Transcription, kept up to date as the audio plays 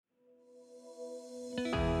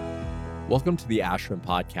Welcome to the ASHRM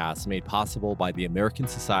podcast, made possible by the American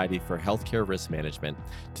Society for Healthcare Risk Management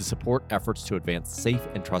to support efforts to advance safe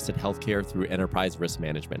and trusted healthcare through enterprise risk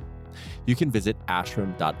management. You can visit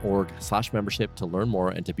ashram.org/membership to learn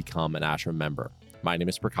more and to become an ASHRM member. My name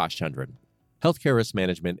is Prakash Chandran. Healthcare risk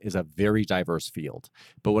management is a very diverse field,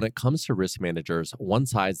 but when it comes to risk managers, one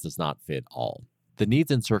size does not fit all. The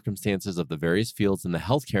needs and circumstances of the various fields in the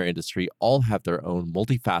healthcare industry all have their own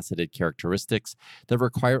multifaceted characteristics that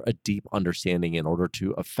require a deep understanding in order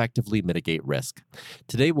to effectively mitigate risk.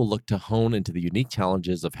 Today, we'll look to hone into the unique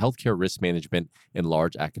challenges of healthcare risk management in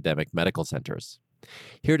large academic medical centers.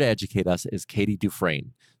 Here to educate us is Katie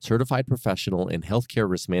Dufresne, certified professional in healthcare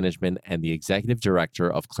risk management and the executive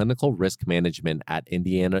director of clinical risk management at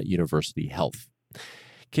Indiana University Health.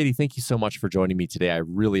 Katie, thank you so much for joining me today. I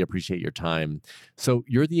really appreciate your time. So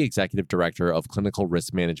you're the executive director of clinical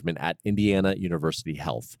risk management at Indiana University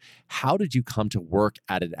Health. How did you come to work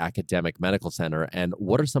at an academic medical center, and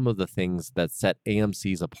what are some of the things that set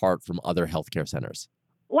AMCs apart from other healthcare centers?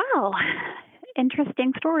 Wow.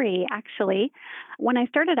 Interesting story, actually. When I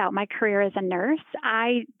started out my career as a nurse,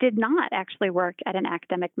 I did not actually work at an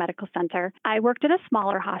academic medical center. I worked at a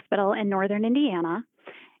smaller hospital in northern Indiana.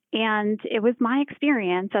 And it was my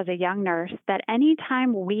experience as a young nurse that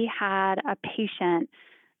anytime we had a patient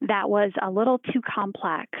that was a little too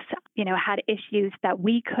complex, had issues that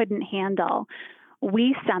we couldn't handle,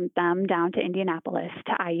 we sent them down to Indianapolis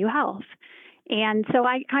to IU Health. And so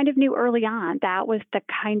I kind of knew early on that was the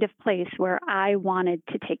kind of place where I wanted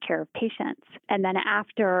to take care of patients. And then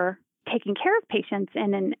after taking care of patients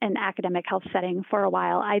in an academic health setting for a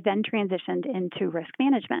while, I then transitioned into risk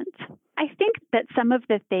management. I think that some of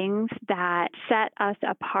the things that set us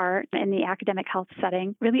apart in the academic health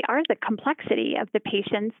setting really are the complexity of the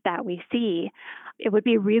patients that we see. It would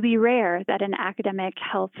be really rare that an academic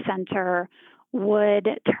health center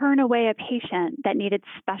would turn away a patient that needed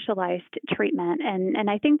specialized treatment. And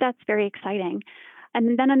I think that's very exciting.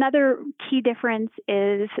 And then another key difference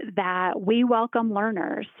is that we welcome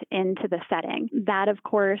learners into the setting. That, of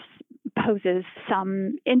course, poses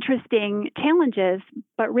some interesting challenges,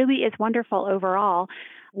 but really is wonderful overall.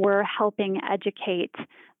 We're helping educate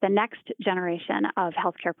the next generation of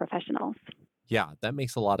healthcare professionals. Yeah, that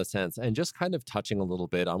makes a lot of sense. And just kind of touching a little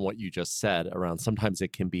bit on what you just said around sometimes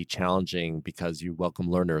it can be challenging because you welcome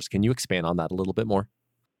learners. Can you expand on that a little bit more?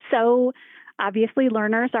 So obviously,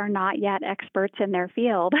 learners are not yet experts in their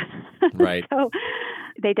field. Right. So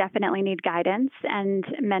they definitely need guidance and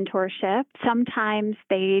mentorship. Sometimes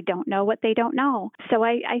they don't know what they don't know. So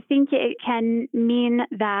I think it can mean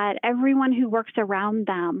that everyone who works around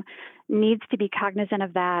them needs to be cognizant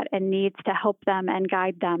of that and needs to help them and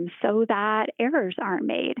guide them so that errors aren't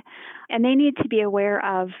made. And they need to be aware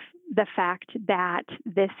of the fact that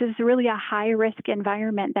this is really a high-risk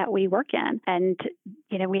environment that we work in. And,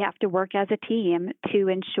 we have to work as a team to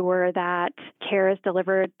ensure that care is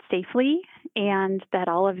delivered safely and that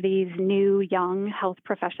all of these new young health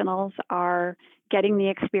professionals are getting the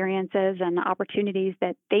experiences and opportunities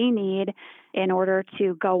that they need in order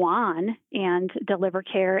to go on and deliver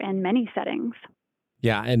care in many settings.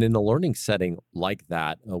 Yeah, and in a learning setting like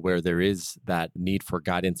that, where there is that need for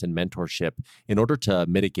guidance and mentorship, in order to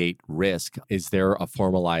mitigate risk, is there a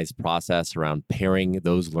formalized process around pairing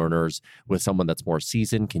those learners with someone that's more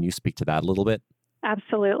seasoned? Can you speak to that a little bit?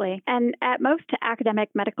 Absolutely. And at most academic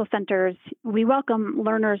medical centers, we welcome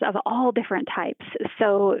learners of all different types.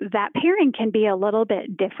 So that pairing can be a little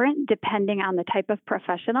bit different depending on the type of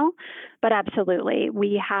professional. But absolutely,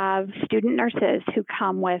 we have student nurses who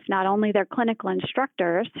come with not only their clinical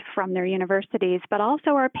instructors from their universities, but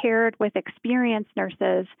also are paired with experienced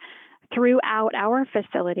nurses throughout our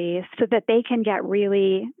facilities so that they can get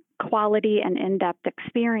really quality and in-depth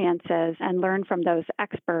experiences and learn from those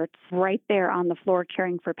experts right there on the floor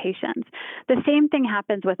caring for patients. The same thing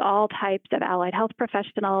happens with all types of allied health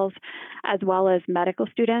professionals, as well as medical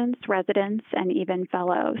students, residents, and even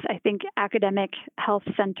fellows. I think academic health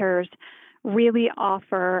centers really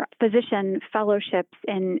offer physician fellowships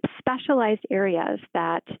in specialized areas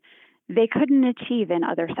that they couldn't achieve in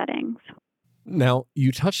other settings. Now,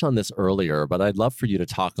 you touched on this earlier, but I'd love for you to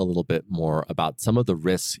talk a little bit more about some of the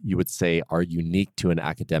risks you would say are unique to an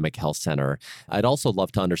academic health center. I'd also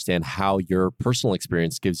love to understand how your personal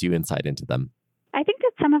experience gives you insight into them. I think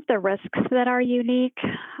that some of the risks that are unique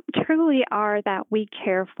truly are that we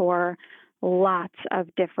care for lots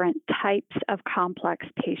of different types of complex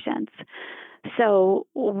patients. So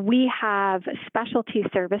we have specialty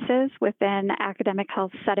services within academic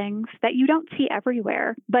health settings that you don't see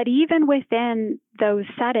everywhere. But even within those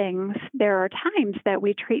settings, there are times that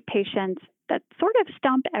we treat patients that sort of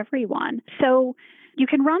stump everyone. So You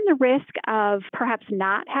can run the risk of perhaps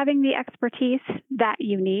not having the expertise that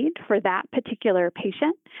you need for that particular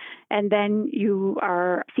patient, and then you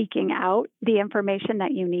are seeking out the information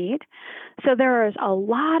that you need. So there is a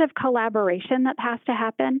lot of collaboration that has to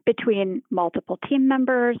happen between multiple team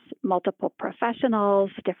members, multiple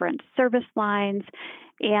professionals, different service lines,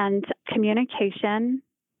 and communication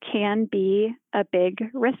can be a big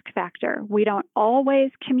risk factor. We don't always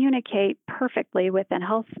communicate perfectly within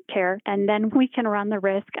healthcare, and then we can run the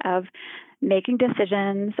risk of making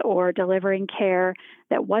decisions or delivering care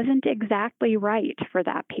that wasn't exactly right for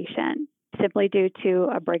that patient simply due to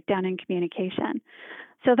a breakdown in communication.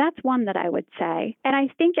 So that's one that I would say. And I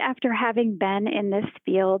think after having been in this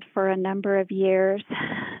field for a number of years,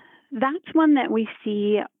 that's one that we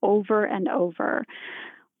see over and over.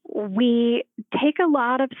 We take a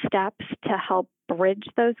lot of steps to help bridge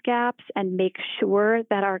those gaps and make sure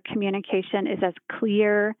that our communication is as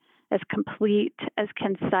clear, as complete, as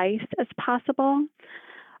concise as possible.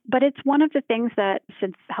 But it's one of the things that,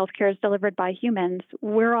 since healthcare is delivered by humans,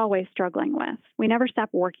 we're always struggling with. We never stop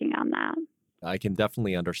working on that. I can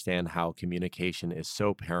definitely understand how communication is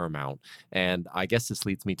so paramount. And I guess this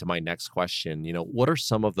leads me to my next question. What are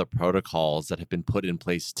some of the protocols that have been put in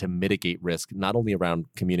place to mitigate risk, not only around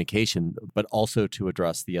communication, but also to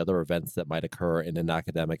address the other events that might occur in an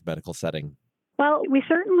academic medical setting? Well, we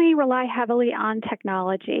certainly rely heavily on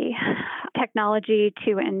technology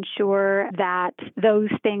to ensure that those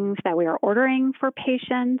things that we are ordering for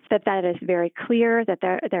patients, that is very clear, that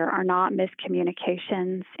there are not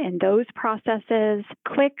miscommunications in those processes.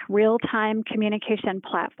 Quick, real-time communication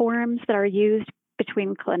platforms that are used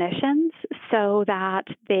between clinicians so that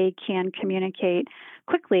they can communicate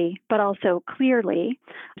quickly, but also clearly.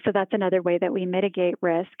 So that's another way that we mitigate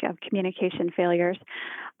risk of communication failures.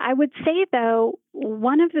 I would say, though,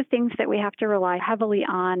 one of the things that we have to rely heavily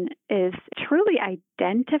on is truly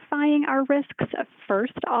identifying our risks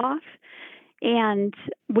first off. And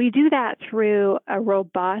we do that through a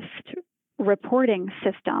robust reporting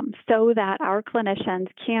system so that our clinicians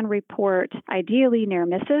can report ideally near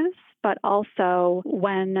misses, but also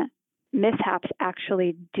when mishaps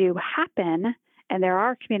actually do happen and there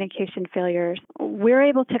are communication failures, we're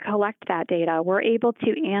able to collect that data. We're able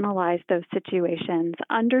to analyze those situations,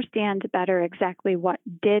 understand better exactly what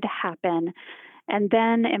did happen, and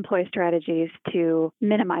then employ strategies to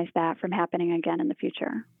minimize that from happening again in the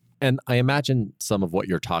future. And I imagine some of what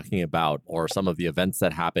you're talking about, or some of the events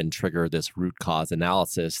that happen, trigger this root cause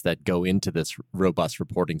analysis that go into this robust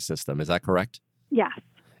reporting system. Is that correct? Yes.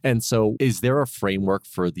 And so is there a framework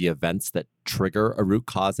for the events that trigger a root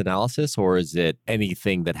cause analysis, or is it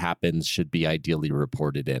anything that happens should be ideally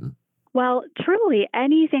reported in? Well, truly,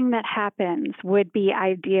 anything that happens would be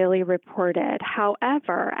ideally reported.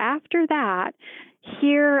 However, after that,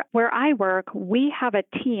 here where I work, we have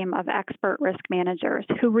a team of expert risk managers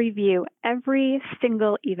who review every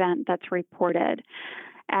single event that's reported.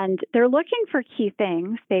 And they're looking for key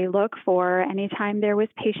things. They look for anytime there was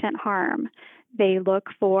patient harm. They look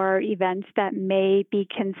for events that may be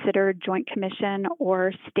considered Joint Commission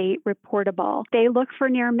or state reportable. They look for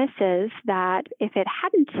near misses that, if it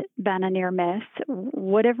hadn't been a near miss,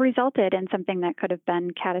 would have resulted in something that could have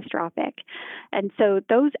been catastrophic. And so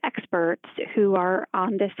those experts who are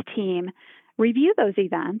on this team review those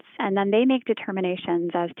events, and then they make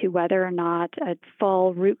determinations as to whether or not a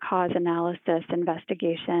full root cause analysis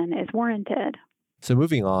investigation is warranted. So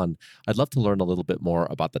moving on, I'd love to learn a little bit more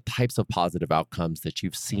about the types of positive outcomes that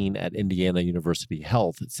you've seen at Indiana University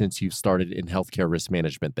Health since you've started in healthcare risk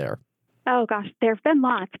management there. Oh, gosh, there have been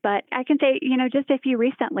lots, but I can say, just a few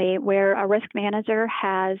recently where a risk manager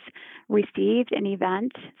has received an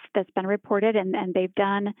event that's been reported and they've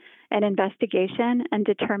done an investigation and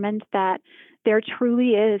determined that there truly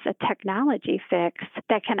is a technology fix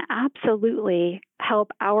that can absolutely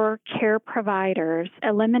help our care providers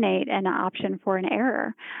eliminate an option for an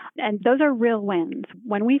error. And those are real wins.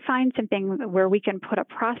 When we find something where we can put a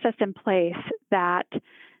process in place that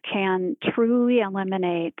can truly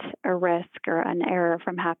eliminate a risk or an error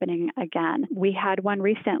from happening again. We had one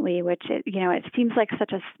recently, which, it seems like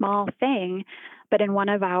such a small thing, but in one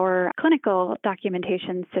of our clinical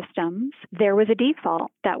documentation systems, there was a default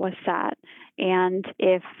that was set. And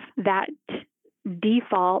if that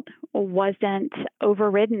default wasn't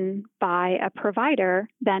overridden by a provider,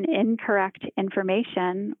 then incorrect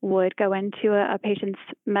information would go into a patient's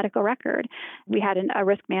medical record. We had a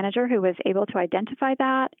risk manager who was able to identify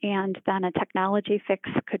that, and then a technology fix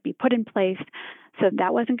could be put in place so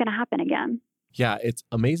that wasn't going to happen again. Yeah, it's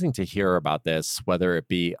amazing to hear about this, whether it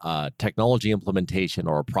be a technology implementation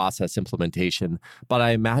or a process implementation. But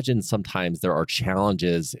I imagine sometimes there are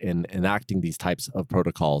challenges in enacting these types of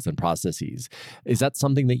protocols and processes. Is that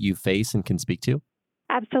something that you face and can speak to?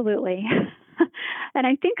 Absolutely. And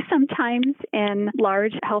I think sometimes in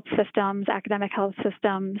large health systems, academic health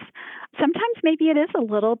systems, sometimes maybe it is a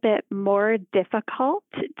little bit more difficult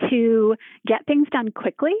to get things done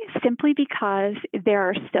quickly simply because there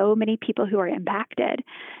are so many people who are impacted.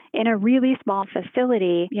 In a really small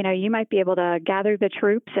facility, you might be able to gather the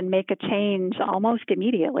troops and make a change almost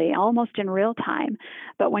immediately, almost in real time.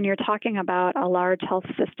 But when you're talking about a large health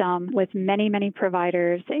system with many, many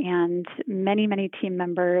providers and many, many team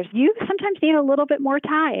members, you sometimes need a little bit more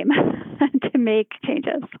time to make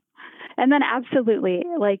changes. And then absolutely,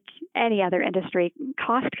 like any other industry,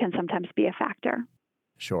 cost can sometimes be a factor.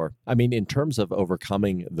 Sure. I mean, in terms of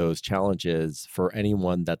overcoming those challenges, for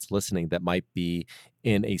anyone that's listening that might be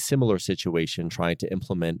in a similar situation trying to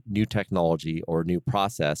implement new technology or new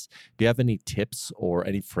process, do you have any tips or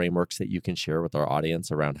any frameworks that you can share with our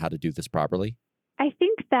audience around how to do this properly? I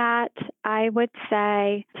think that I would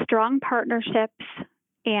say strong partnerships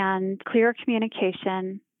and clear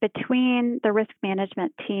communication between the risk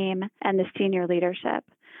management team and the senior leadership.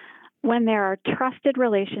 When there are trusted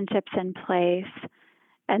relationships in place,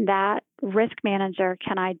 and that risk manager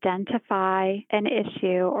can identify an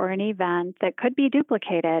issue or an event that could be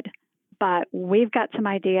duplicated, but we've got some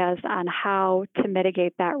ideas on how to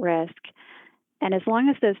mitigate that risk. And as long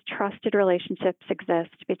as those trusted relationships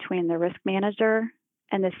exist between the risk manager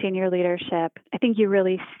and the senior leadership, I think you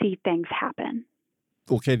really see things happen.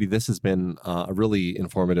 Well, Katie, this has been a really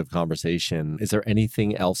informative conversation. Is there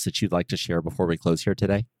anything else that you'd like to share before we close here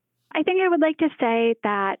today? I think I would like to say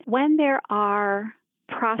that when there are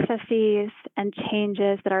processes and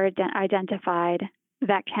changes that are identified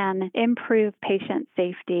that can improve patient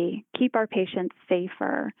safety, keep our patients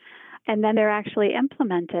safer, and then they're actually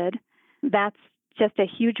implemented, that's just a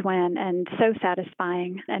huge win and so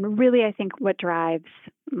satisfying. And really, I think what drives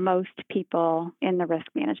most people in the risk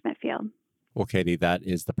management field. Well, Katie, that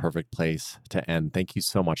is the perfect place to end. Thank you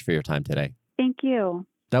so much for your time today. Thank you.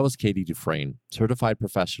 That was Katie Dufresne, certified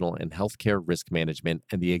professional in healthcare risk management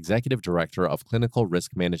and the executive director of clinical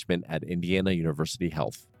risk management at Indiana University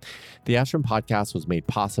Health. The ASHRM podcast was made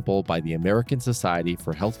possible by the American Society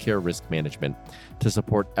for Healthcare Risk Management to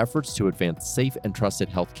support efforts to advance safe and trusted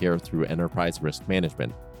healthcare through enterprise risk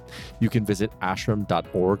management. You can visit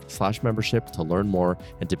ashram.org/membership to learn more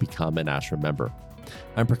and to become an ASHRM member.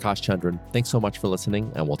 I'm Prakash Chandran. Thanks so much for listening,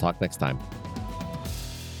 and we'll talk next time.